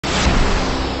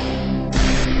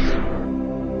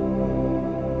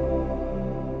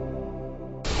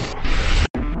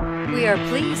are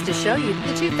pleased to show you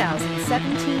the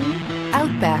 2017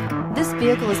 Outback. This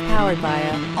vehicle is powered by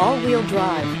a all-wheel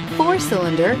drive,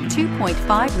 4-cylinder,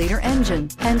 2.5-liter engine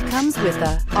and comes with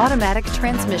a automatic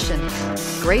transmission.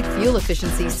 Great fuel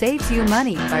efficiency saves you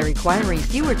money by requiring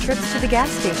fewer trips to the gas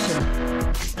station.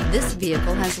 This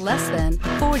vehicle has less than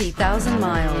 40,000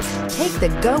 miles. Take the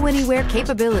go-anywhere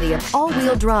capability of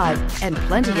all-wheel drive and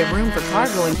plenty of room for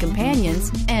cargo and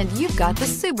companions, and you've got the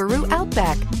Subaru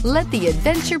Outback. Let the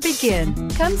adventure begin.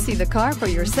 Come see the car for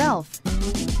yourself.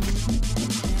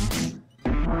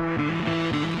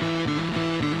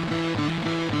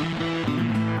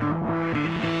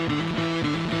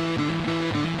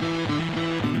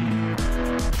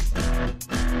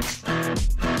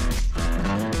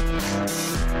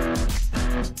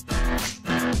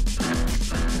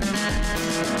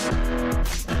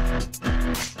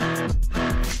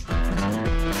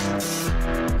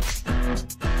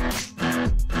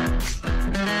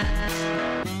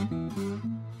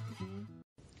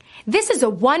 This is a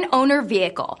one-owner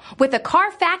vehicle with a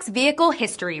Carfax Vehicle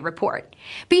History Report.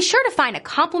 Be sure to find a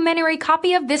complimentary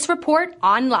copy of this report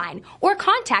online or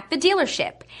contact the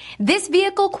dealership. This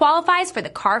vehicle qualifies for the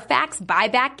Carfax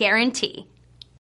Buyback Guarantee.